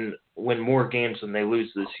them win more games than they lose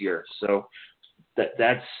this year. So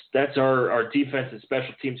that's our defense and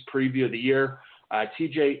special teams preview of the year.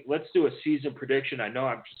 TJ, let's do a season prediction. I know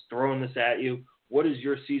I'm just throwing this at you. What is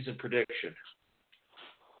your season prediction?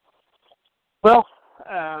 Well,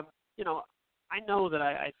 I know that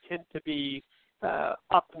I tend to be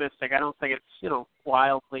optimistic. I don't think it's,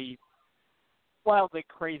 wildly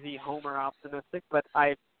crazy homer optimistic, but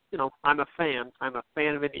I'm a fan. I'm a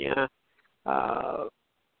fan of Indiana.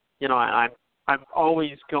 I'm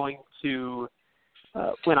always going to,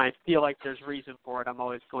 when I feel like there's reason for it, I'm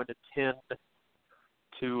always going to tend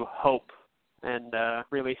to hope and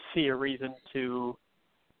really see a reason to,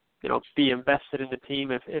 be invested in the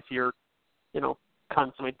team if you're,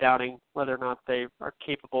 constantly doubting whether or not they are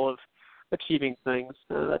capable of achieving things.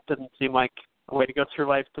 That doesn't seem like a way to go through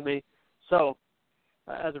life to me. So,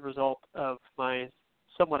 as a result of my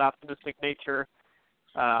somewhat optimistic nature,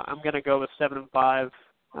 I'm going to go with 7-5,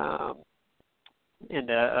 and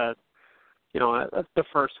the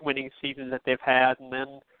first winning season that they've had, and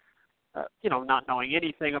then not knowing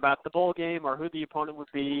anything about the bowl game or who the opponent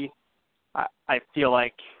would be, I feel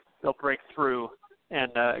like they'll break through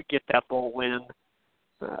and get that bowl win,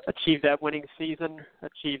 achieve that winning season,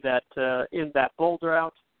 achieve that in that bowl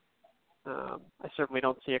drought. I certainly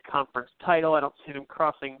don't see a conference title. I don't see them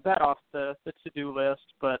crossing that off the to-do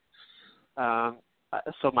list. But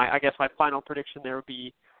so I guess my final prediction there would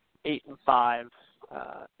be 8-5.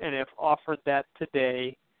 And if offered that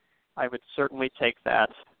today, I would certainly take that.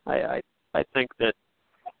 I think that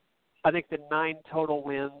 9 total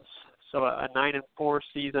wins, so a 9-4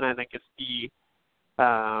 season, I think is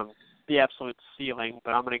the absolute ceiling.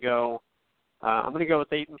 But I'm going to go with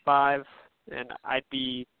 8-5, and I'd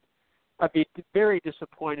be very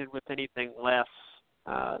disappointed with anything less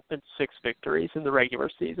than 6 victories in the regular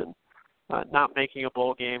season. Not making a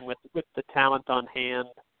bowl game with the talent on hand,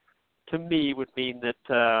 to me, would mean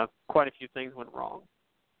that quite a few things went wrong.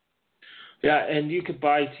 Yeah, and you could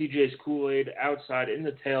buy TJ's Kool-Aid outside in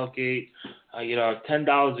the tailgate.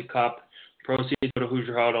 $10 a cup. Proceeds go to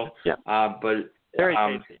Hoosier Huddle. Yeah. But very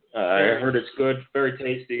tasty. I heard it's good, very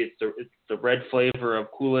tasty. It's the red flavor of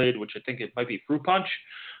Kool-Aid, which I think it might be fruit punch.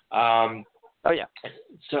 Oh yeah.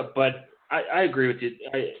 So, but I agree with you.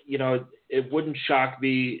 It wouldn't shock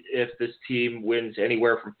me if this team wins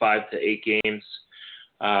anywhere from 5 to 8 games.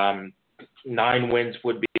 9 wins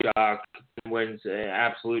would be a shock. 10 wins, an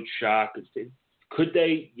absolute shock. Could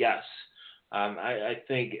they? Yes. I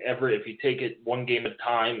think if you take it one game at a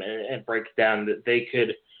time and break it down, that they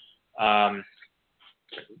could,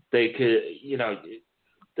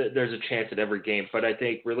 there's a chance at every game. But I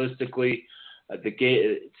think realistically, the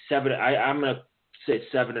game 7. I'm going to say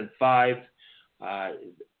 7-5.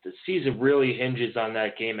 The season really hinges on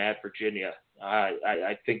that game at Virginia.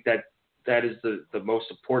 I think that is the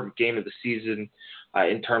most important game of the season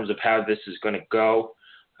in terms of how this is going to go.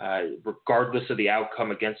 Regardless of the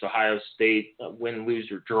outcome against Ohio State, win, lose,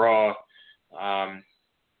 or draw,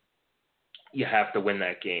 you have to win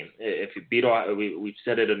that game. If you beat Ohio, we've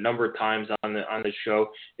said it a number of times on the show.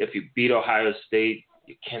 If you beat Ohio State,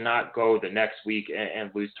 you cannot go the next week and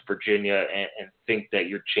lose to Virginia and think that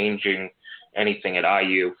you're changing anything at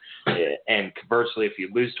IU. And conversely, if you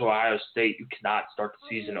lose to Ohio State, you cannot start the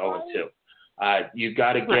season 0-2. You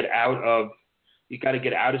got to get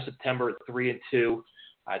out of September at 3-2.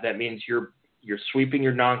 That means you're sweeping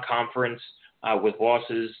your non-conference with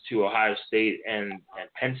losses to Ohio State and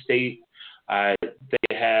Penn State.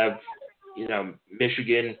 They have,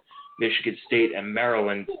 Michigan State, and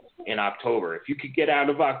Maryland in October. If you could get out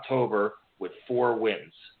of October with 4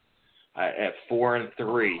 wins at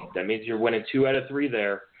 4-3, that means you're winning 2 out of 3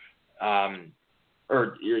 there.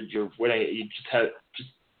 Or you're winning.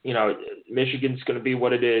 Michigan's going to be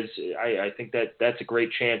what it is. I think that's a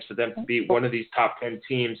great chance for them to beat one of these top 10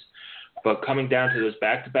 teams. But coming down to those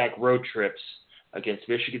back-to-back road trips against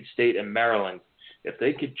Michigan State and Maryland, if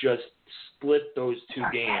they could just split those 2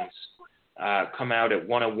 games, come out at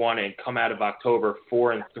 1-1 and come out of October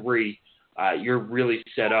 4-3, you're really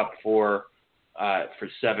set up for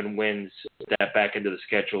 7 wins that back into the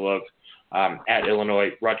schedule of at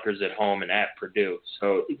Illinois, Rutgers at home, and at Purdue.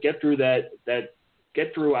 So get through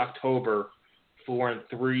get through October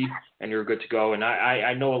 4-3, and you're good to go. And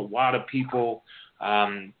I know a lot of people,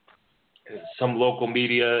 some local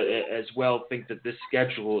media as well, think that this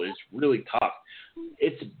schedule is really tough.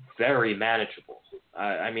 It's very manageable.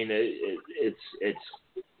 It's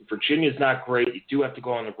Virginia's not great. You do have to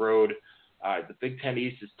go on the road. The Big Ten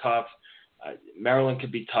East is tough. Maryland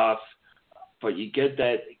could be tough, but you get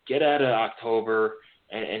out of October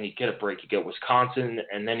and you get a break. You get Wisconsin,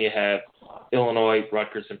 and then you have Illinois,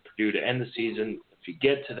 Rutgers, and Purdue to end the season. If you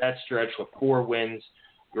get to that stretch with 4 wins,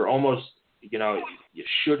 you're almost, you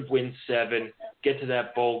should win 7, get to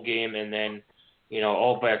that bowl game, and then,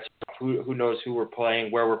 all bets, who knows who we're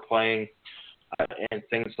playing, where we're playing, and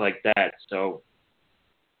things like that. So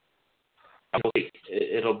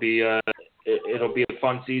it'll be a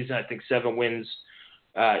fun season. I think 7 wins.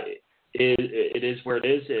 It is where it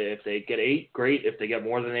is. If they get 8, great. If they get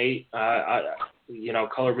more than 8,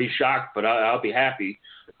 color me shocked, but I'll be happy.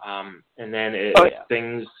 And then if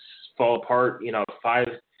things fall apart,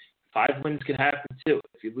 5 wins can happen too.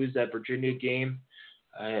 If you lose that Virginia game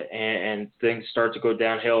and things start to go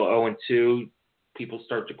downhill, 0-2, people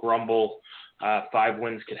start to grumble. 5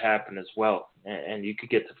 wins could happen as well, and you could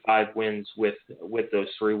get to 5 wins with those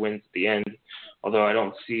 3 wins at the end. Although I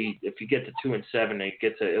don't see, if you get to 2-7 and you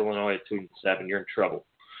get to Illinois at 2-7, you're in trouble.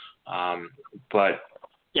 But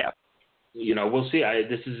yeah, we'll see.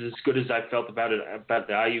 This is as good as I felt about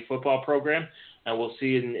the IU football program, and we'll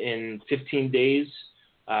see in 15 days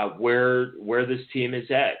where this team is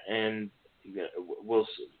at, and we'll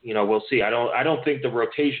see. I don't think the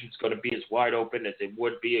rotation is going to be as wide open as it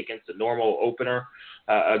would be against a normal opener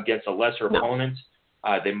against a lesser opponent.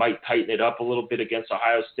 They might tighten it up a little bit against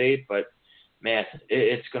Ohio State, but man,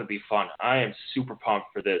 it's going to be fun. I am super pumped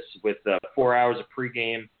for this. With 4 hours of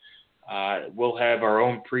pregame, we'll have our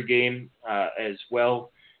own pregame as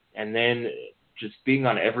well, and then just being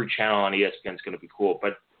on every channel on ESPN is going to be cool.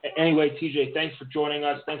 But anyway, TJ, thanks for joining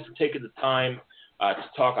us. Thanks for taking the time to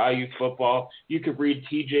talk IU football. You can read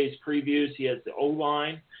TJ's previews. He has the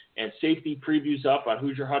O-line and safety previews up on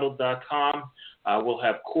HoosierHuddle.com. We'll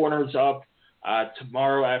have corners up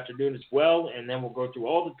tomorrow afternoon as well, and then we'll go through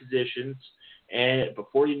all the positions. And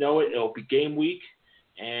before you know it, it'll be game week,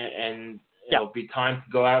 and it'll be time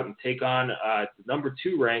to go out and take on the number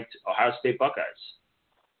 2 ranked Ohio State Buckeyes.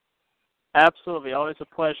 Absolutely. Always a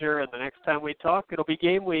pleasure. And the next time we talk, it'll be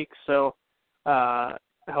game week. So I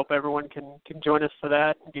hope everyone can join us for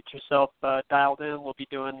that and get yourself dialed in. We'll be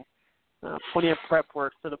doing plenty of prep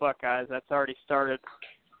work for the Buckeyes. That's already started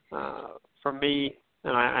for me,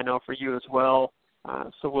 and I know for you as well.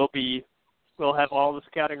 So we'll have all the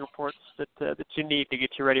scouting reports that you need to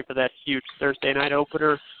get you ready for that huge Thursday night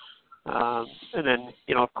opener. And then,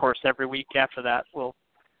 of course, every week after that, we'll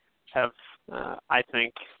have, I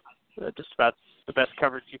think, just about the best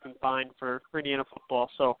coverage you can find for Indiana football.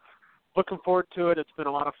 So looking forward to it. It's been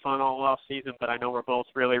a lot of fun all off season, but I know we're both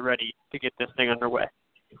really ready to get this thing underway.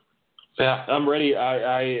 Yeah, I'm ready.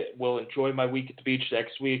 I will enjoy my week at the beach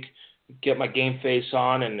next week, get my game face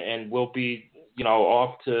on, and we'll be,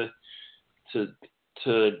 off to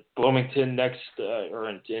Bloomington next or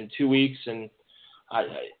in 2 weeks, and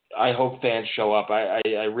I hope fans show up. I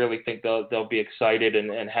really think they'll be excited,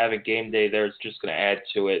 and having game day there is just going to add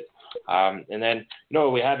to it. And then,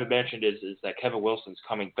 what we haven't mentioned is that Kevin Wilson's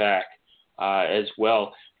coming back as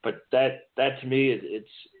well. But that to me,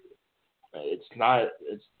 it's not.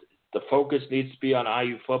 The focus needs to be on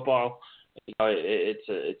IU football.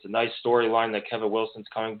 It's a nice storyline that Kevin Wilson's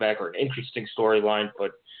coming back, or an interesting storyline.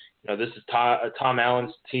 But this is Tom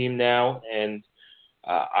Allen's team now, and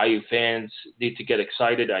IU fans need to get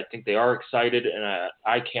excited. I think they are excited, and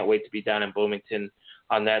I can't wait to be down in Bloomington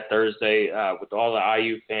on that Thursday with all the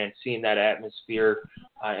IU fans, seeing that atmosphere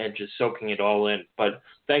and just soaking it all in. But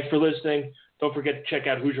thanks for listening. Don't forget to check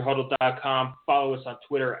out HoosierHuddle.com. Follow us on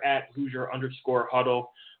Twitter at Hoosier_Huddle.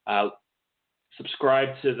 Subscribe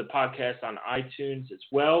to the podcast on iTunes as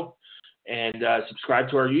well, and subscribe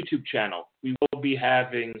to our YouTube channel. We will be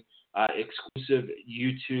having exclusive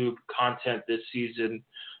YouTube content this season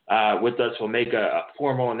with us. We'll make a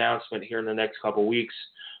formal announcement here in the next couple weeks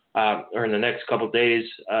or in the next couple days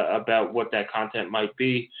about what that content might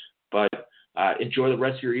be. But enjoy the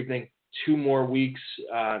rest of your evening. 2 more weeks,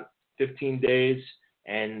 15 days,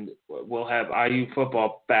 and we'll have IU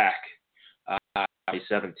football back by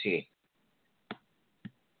 17.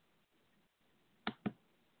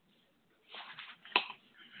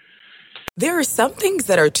 There are some things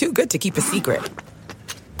that are too good to keep a secret.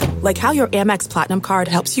 Like how your Amex Platinum card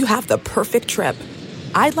helps you have the perfect trip.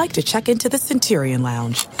 I'd like to check into the Centurion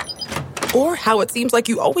Lounge. Or how it seems like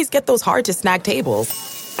you always get those hard-to-snag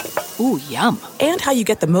tables. Ooh, yum. And how you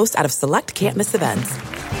get the most out of select can't-miss events.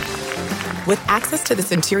 With access to the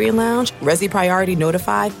Centurion Lounge, Resi Priority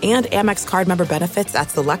Notified, and Amex card member benefits at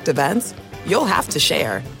select events, you'll have to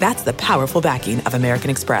share. That's the powerful backing of American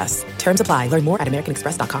Express. Terms apply. Learn more at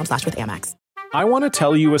americanexpress.com/withAmex. I want to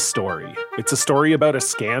tell you a story. It's a story about a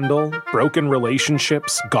scandal, broken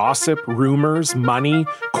relationships, gossip, rumors, money,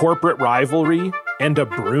 corporate rivalry, and a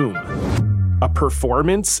broom. A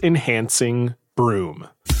performance-enhancing broom.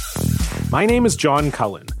 My name is John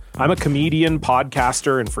Cullen. I'm a comedian,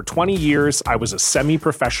 podcaster, and for 20 years, I was a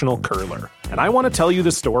semi-professional curler. And I want to tell you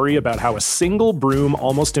the story about how a single broom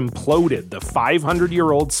almost imploded the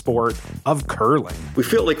 500-year-old sport of curling. We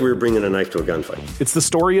felt like we were bringing a knife to a gunfight. It's the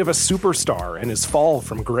story of a superstar and his fall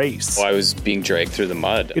from grace. Well, I was being dragged through the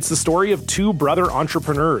mud. It's the story of two brother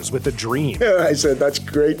entrepreneurs with a dream. I said, that's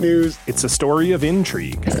great news. It's a story of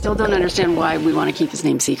intrigue. I still don't understand why we want to keep his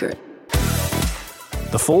name secret.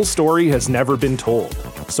 The full story has never been told,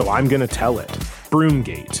 so I'm going to tell it.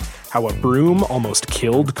 Broomgate, how a broom almost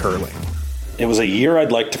killed curling. It was a year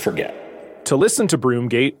I'd like to forget. To listen to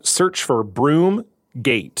Broomgate, search for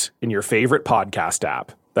Broomgate in your favorite podcast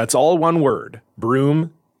app. That's all one word,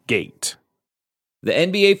 Broomgate. The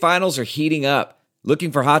NBA Finals are heating up.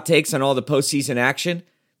 Looking for hot takes on all the postseason action?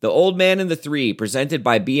 The Old Man and the Three, presented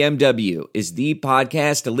by BMW, is the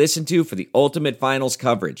podcast to listen to for the ultimate finals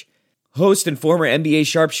coverage. Host and former NBA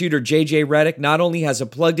sharpshooter JJ Redick not only has a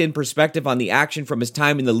plugged-in perspective on the action from his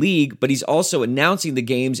time in the league, but he's also announcing the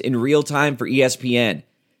games in real time for ESPN.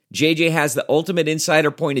 JJ has the ultimate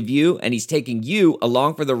insider point of view, and he's taking you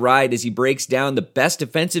along for the ride as he breaks down the best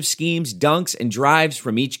defensive schemes, dunks, and drives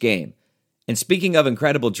from each game. And speaking of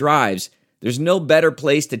incredible drives, there's no better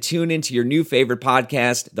place to tune into your new favorite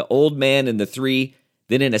podcast, The Old Man and the Three,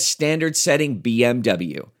 than in a standard-setting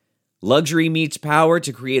BMW. Luxury meets power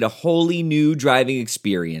to create a wholly new driving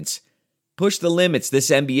experience. Push the limits this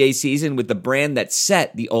NBA season with the brand that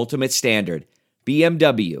set the ultimate standard.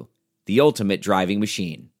 BMW, the ultimate driving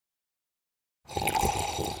machine.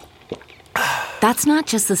 That's not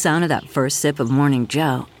just the sound of that first sip of Morning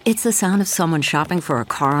Joe. It's the sound of someone shopping for a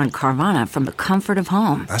car on Carvana from the comfort of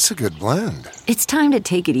home. That's a good blend. It's time to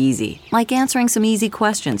take it easy, like answering some easy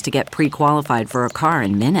questions to get pre-qualified for a car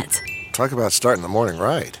in minutes. Talk about starting the morning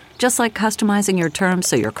right. Just like customizing your terms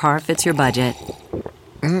so your car fits your budget.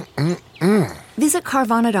 Visit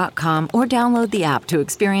Carvana.com or download the app to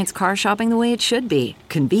experience car shopping the way it should be.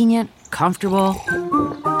 Convenient, comfortable.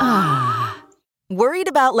 Ah. Worried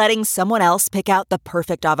about letting someone else pick out the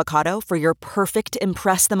perfect avocado for your perfect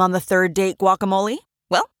impress them on the third date guacamole?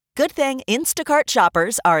 Well, good thing Instacart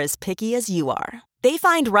shoppers are as picky as you are. They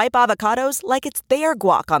find ripe avocados like it's their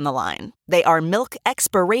guac on the line. They are milk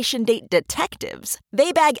expiration date detectives.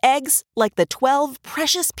 They bag eggs like the 12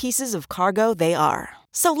 precious pieces of cargo they are.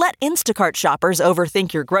 So let Instacart shoppers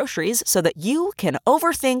overthink your groceries so that you can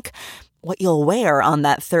overthink what you'll wear on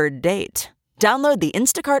that third date. Download the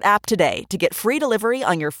Instacart app today to get free delivery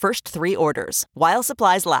on your first 3 orders, while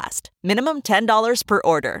supplies last. Minimum $10 per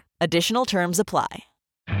order. Additional terms apply.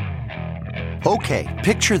 Okay,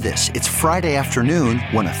 picture this. It's Friday afternoon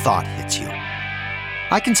when a thought hits you.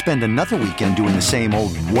 I can spend another weekend doing the same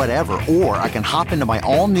old whatever, or I can hop into my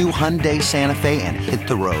all-new Hyundai Santa Fe and hit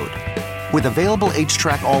the road. With available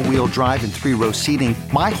H-Track all-wheel drive and 3-row seating,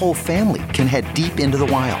 my whole family can head deep into the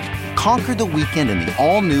wild. Conquer the weekend in the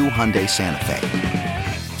all-new Hyundai Santa Fe.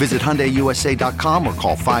 Visit HyundaiUSA.com or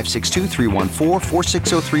call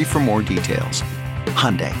 562-314-4603 for more details.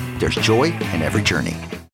 Hyundai, there's joy in every journey.